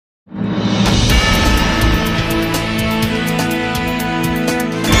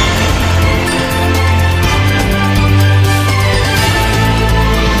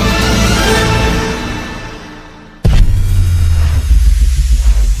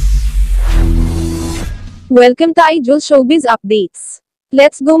Welcome to Idol Showbiz Updates.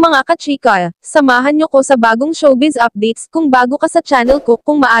 Let's go mga kachika, samahan nyo ko sa bagong showbiz updates. Kung bago ka sa channel ko,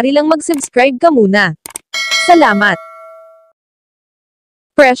 kung maari lang mag-subscribe ka muna. Salamat!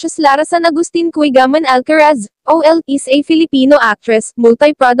 Precious Lara Quigaman Alcaraz, OL, is a Filipino actress,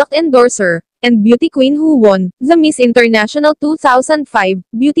 multi-product endorser, and beauty queen who won the Miss International 2005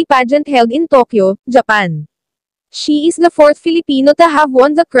 beauty pageant held in Tokyo, Japan. She is the fourth Filipino to have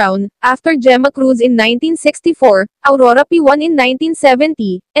won the crown, after Gemma Cruz in 1964, Aurora P1 in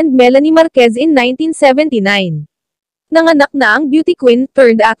 1970, and Melanie Marquez in 1979. Nanganak na ang beauty queen,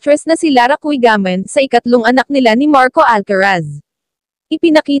 turned actress na si Lara Quigaman sa ikatlong anak nila ni Marco Alcaraz.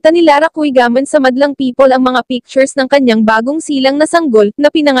 Ipinakita ni Lara Quigaman sa madlang people ang mga pictures ng kanyang bagong silang na sanggol,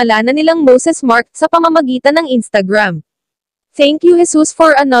 na pinangalanan nilang Moses Marc, sa pamamagitan ng Instagram. Thank you Jesus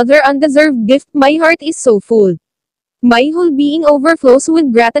for another undeserved gift, my heart is so full. My whole being overflows with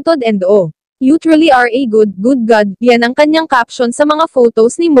gratitude and awe. You truly are a good God, yan ang kanyang caption sa mga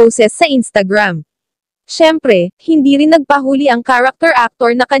photos ni Moses sa Instagram. Syempre, hindi rin nagpahuli ang character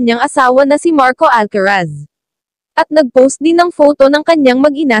actor na kanyang asawa na si Marco Alcaraz. At nagpost din ng photo ng kanyang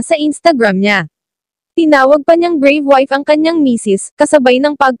mag-ina sa Instagram niya. Tinawag pa niyang brave wife ang kanyang misis, kasabay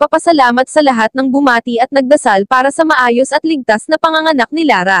ng pagpapasalamat sa lahat ng bumati at nagdasal para sa maayos at ligtas na panganganak ni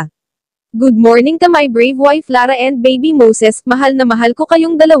Lara. Good morning to my brave wife Lara and baby Moses, mahal na mahal ko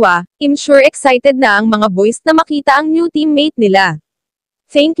kayong dalawa, I'm sure excited na ang mga boys na makita ang new teammate nila.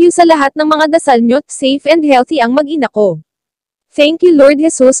 Thank you sa lahat ng mga dasal nyo, safe and healthy ang mag-ina ko. Thank you Lord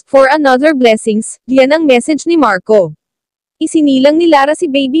Jesus, for another blessings, diyan ang message ni Marco. Isinilang ni Lara si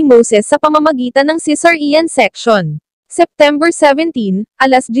baby Moses sa pamamagitan ng cesarean section. September 17,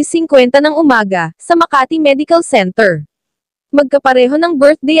 alas 10:50 ng umaga, sa Makati Medical Center. Magkapareho ng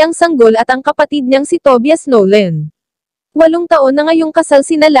birthday ang sanggol at ang kapatid niyang si Tobias Nolan. 8 taon na ngayong kasal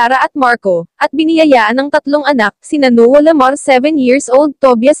sina Lara at Marco, at biniyayaan ng tatlong anak, sina Noah Lamar 7 years old,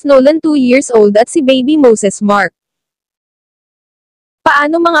 Tobias Nolan 2 years old at si baby Moses Marc.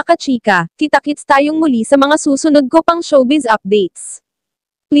 Paano mga kachika, kita-kits tayong muli sa mga susunod ko pang showbiz updates.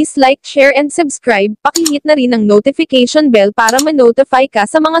 Please like, share and subscribe, pakihit na rin ang notification bell para ma-notify ka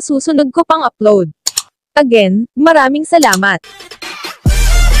sa mga susunod ko pang upload. Again, maraming salamat.